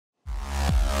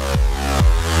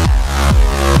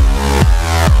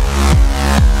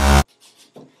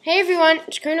everyone,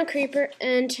 it's Colonel Creeper,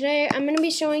 and today I'm going to be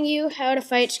showing you how to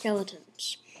fight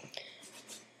skeletons.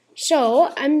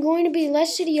 So, I'm going to be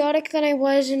less idiotic than I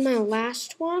was in my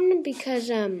last one, because,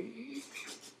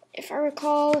 if I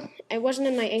recall, I wasn't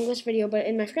in my English video, but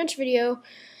in my French video,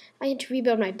 I had to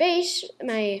rebuild my base,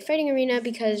 my fighting arena,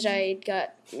 because I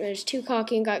was too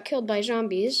cocky and got killed by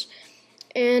zombies.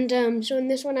 And, so in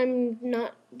this one, I'm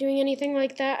not doing anything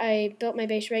like that. I built my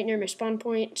base right near my spawn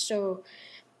point, so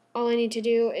all I need to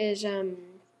do is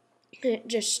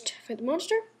just fight the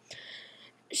monster.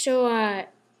 So I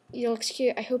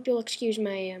hope you'll excuse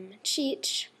my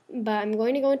cheats, but I'm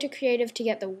going to go into creative to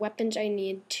get the weapons I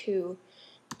need to.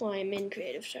 Well, I'm in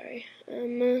creative. Sorry. Right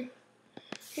now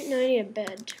I need a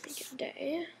bed to make it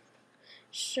day.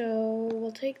 So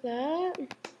we'll take that.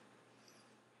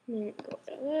 Then go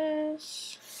to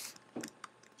this.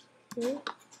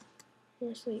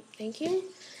 I'll sleep. Thank you.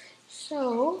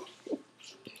 So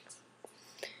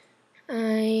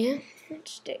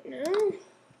let's dig now.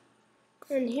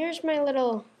 And here's my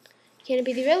little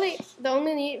canopy. The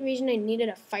only reason I needed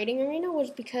a fighting arena was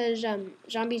because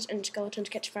zombies and skeletons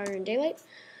catch fire in daylight.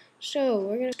 So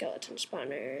we're gonna skeleton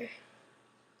spawner.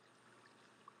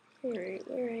 Alright,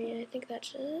 where are you? I think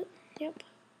that's it. Yep.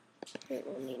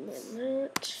 We'll need more than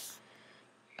that.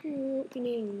 Won't be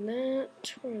needing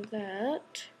that or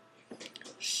that.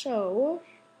 So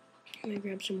I'm gonna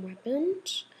grab some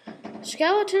weapons.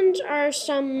 Skeletons are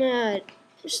some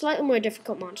slightly more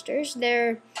difficult monsters.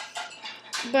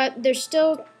 But they're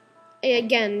still,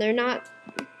 again, they're not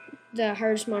the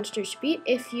hardest monsters to beat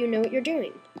if you know what you're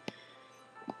doing.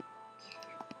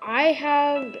 I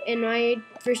have, in my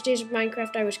first days of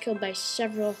Minecraft, I was killed by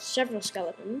several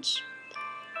skeletons,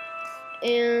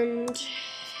 and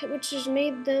which has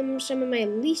made them some of my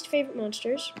least favorite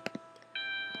monsters.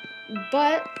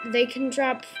 But they can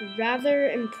drop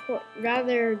rather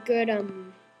good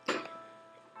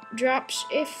drops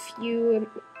if you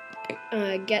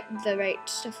get the right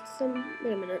stuff with them.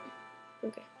 Wait a minute.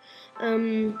 Okay.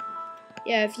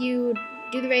 Yeah, if you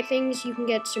do the right things, you can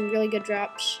get some really good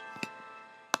drops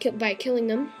by killing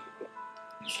them.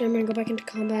 So I'm gonna go back into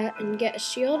combat and get a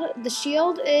shield. The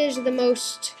shield is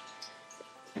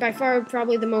by far,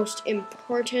 probably the most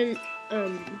important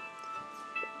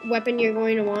weapon you're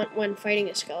going to want when fighting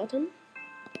a skeleton.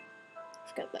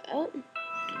 Got that.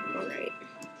 Alright.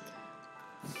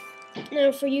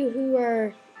 Now for you who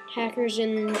are hackers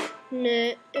and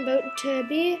about to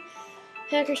be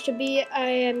hackers to be, I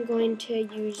am going to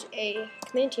use a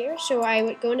command here. So I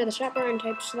would go into the shop bar and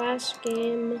type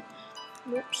 /game,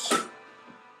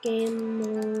 game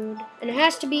mode, and it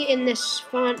has to be in this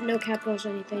font, no capitals,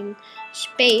 anything,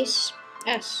 space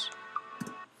S.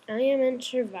 I am in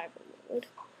survival mode.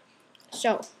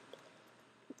 So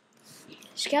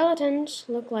skeletons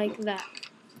look like that.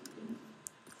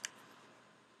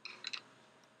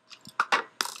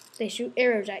 They shoot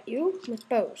arrows at you with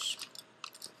bows.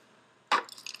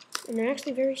 And they're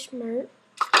actually very smart.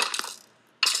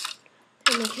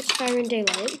 And they catch fire in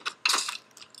daylight.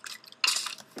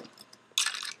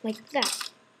 Like that.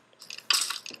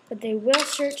 But they will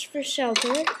search for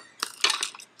shelter.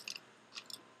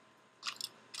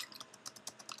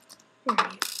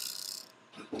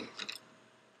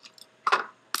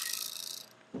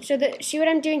 So see what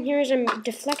I'm doing here is I'm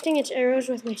deflecting its arrows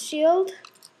with my shield.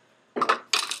 I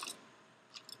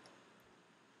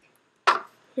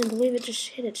believe it just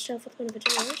hit itself with one of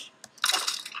its arrows.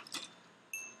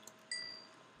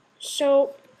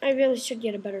 So I really should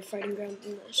get a better fighting ground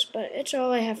than this, but it's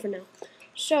all I have for now.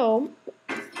 So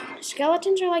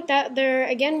skeletons are like that. They're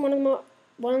again one of the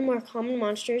more common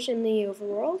monsters in the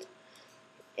overworld.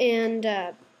 And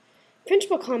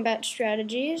principal combat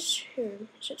strategies. Here,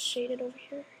 is it shaded over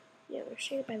here? Yeah, they're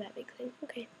shaded by that big thing.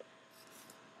 Okay.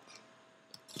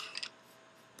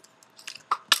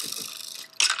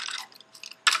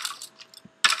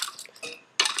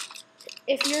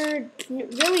 If you're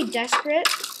really desperate,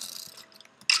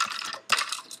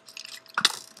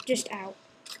 just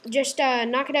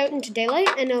knock it out into daylight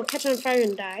and it'll catch on fire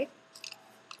and die.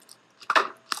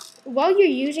 While you're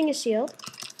using a shield,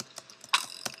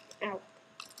 ow.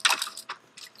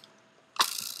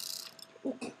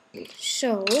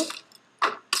 So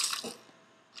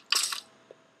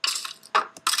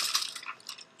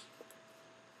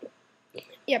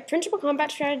yeah, principal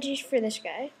combat strategies for this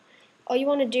guy. All you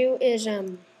want to do is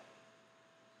you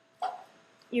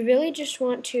really just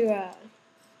want to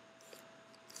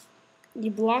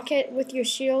you block it with your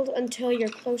shield until you're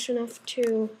close enough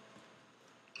to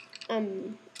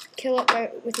kill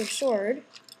it with your sword.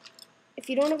 If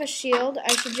you don't have a shield,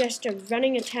 I suggest a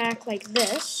running attack like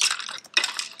this.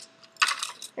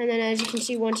 And then as you can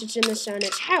see, once it's in the sun,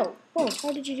 it's how? Whoa,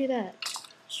 how did you do that?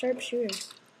 Sharpshooter.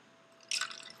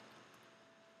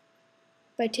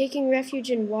 By taking refuge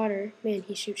in water, man,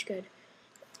 he shoots good.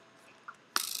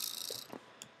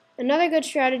 Another good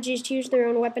strategy is to use their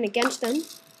own weapon against them.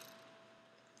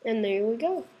 And there we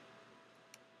go.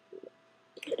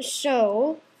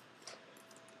 So,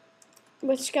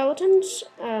 with skeletons,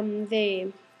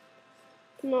 they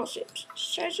come all shapes,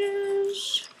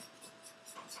 sizes.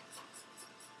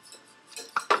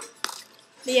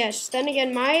 But yes, then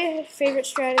again, my favorite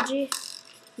strategy,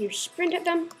 you sprint at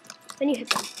them, then you hit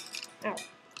them. Ow,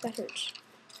 that hurts.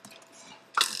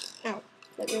 Ow,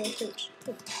 that really hurts.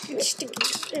 Oh, it's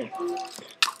stinky.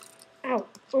 Ow,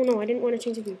 oh no, I didn't want to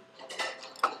change the view.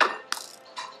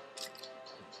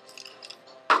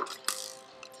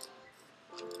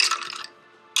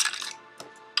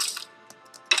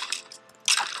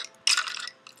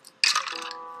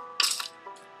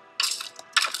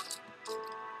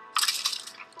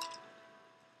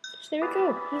 So there we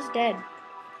go, he's dead.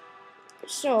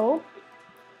 So,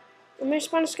 I'm going to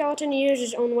spawn a skeleton and use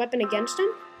his own weapon against him.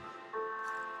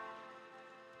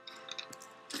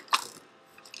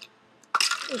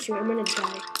 Oh shoot, I'm going to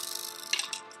die.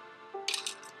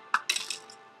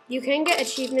 You can get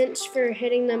achievements for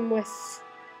hitting them with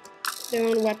their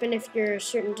own weapon if you're a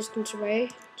certain distance away.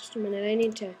 Just a minute, I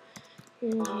need to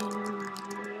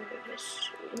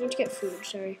get food,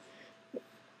 sorry.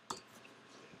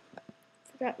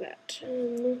 Forgot that.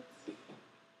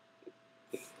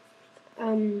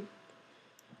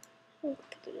 I'll put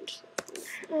that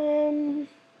into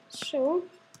so,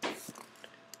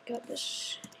 got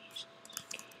this.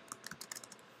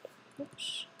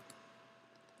 Oops.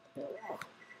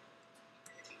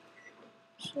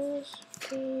 Source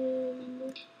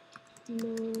game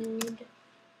mode.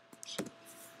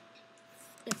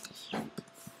 Yes. So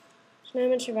now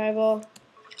I'm in survival.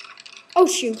 Oh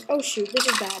shoot, this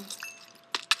is bad.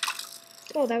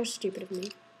 Oh, that was stupid of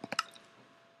me.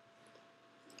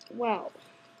 Wow.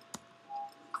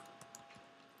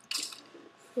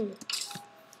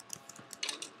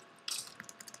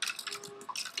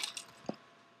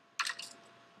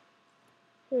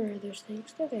 Where are those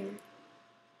things? They're there.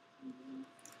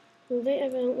 Well, they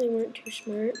evidently weren't too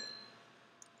smart.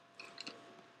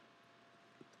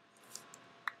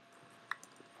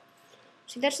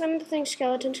 See, that's some of the things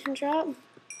skeletons can drop.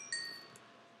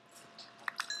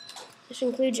 This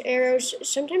includes arrows.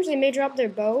 Sometimes they may drop their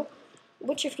bow,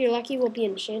 which if you're lucky will be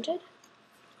enchanted.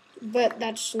 But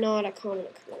that's not a common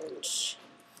occurrence.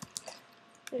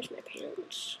 There's my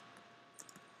pants.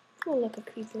 Oh, look, a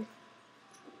creeper.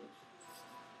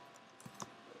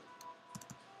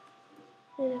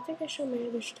 And I think I saw my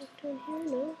other stuff down here,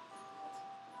 no?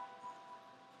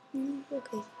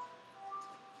 Okay.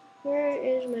 Where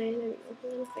is my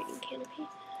little fighting canopy?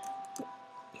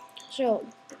 So,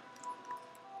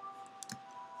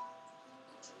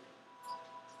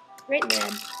 right in the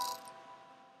head.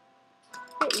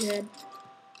 Right in the head.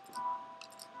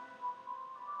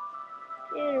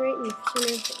 And right in the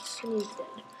center of the face.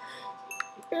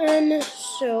 And he's dead.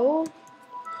 So...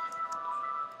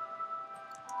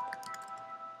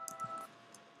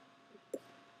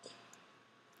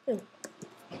 Oh.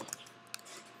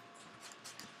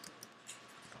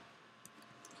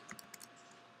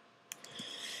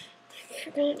 I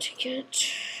forgot to get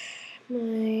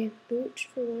my boots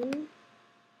for one.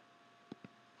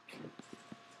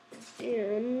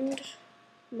 And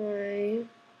my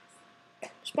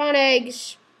spawn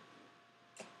eggs.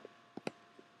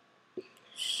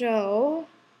 So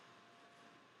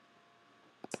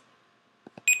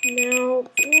now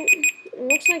it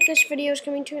looks like this video is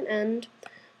coming to an end.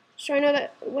 So I know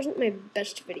that it wasn't my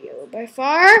best video by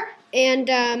far, and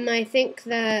I think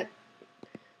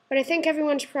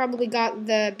everyone's probably got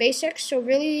the basics. So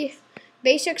really,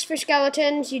 basics for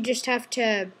skeletons, you just have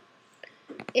to,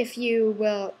 if you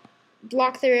will,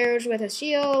 block their arrows with a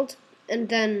shield, and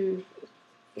then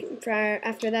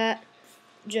after that,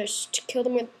 just kill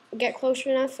them with, get close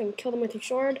enough and kill them with your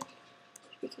sword.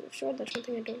 Speaking of sword, that's one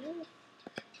thing I don't have.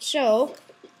 So,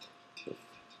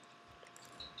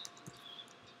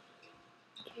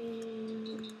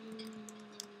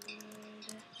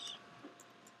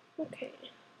 okay.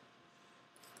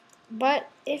 But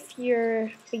if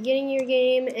you're beginning your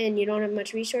game and you don't have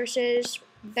much resources,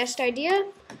 best idea,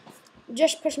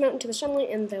 just push them out into the sunlight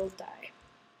and they'll die.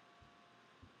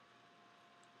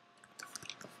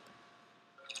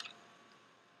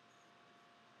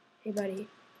 Hey, buddy.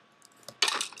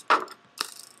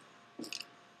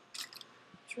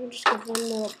 So we'll just give one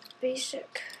more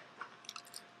basic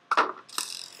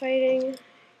fighting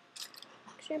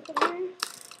example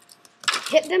here.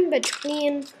 hit them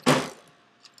between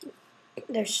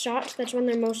their shots. That's when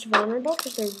they're most vulnerable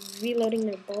because they're reloading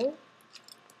their bow.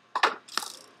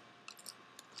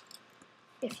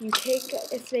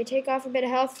 If they take off a bit of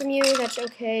health from you, that's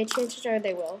okay. Chances are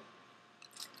they will.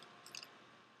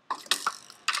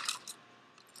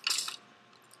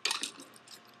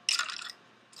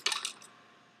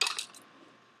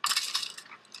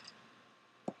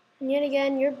 And yet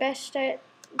again, your best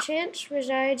chance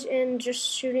resides in just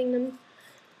shooting them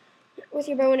with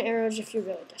your bow and arrows if you're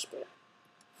really desperate.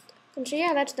 And so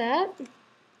yeah, that's that.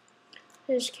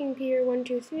 This is King Peter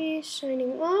 123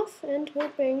 signing off and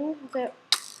hoping that...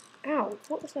 Ow,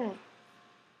 what was that?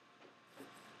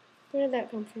 Where did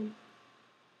that come from?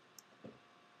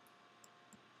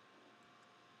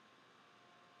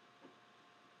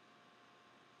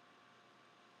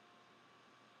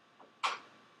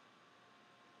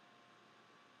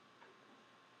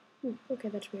 Okay,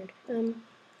 that's weird.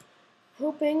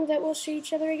 Hoping that we'll see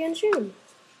each other again soon.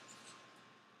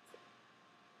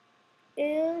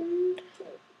 And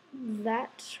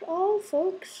that's all,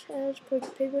 folks, as Porky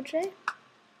Pig would say.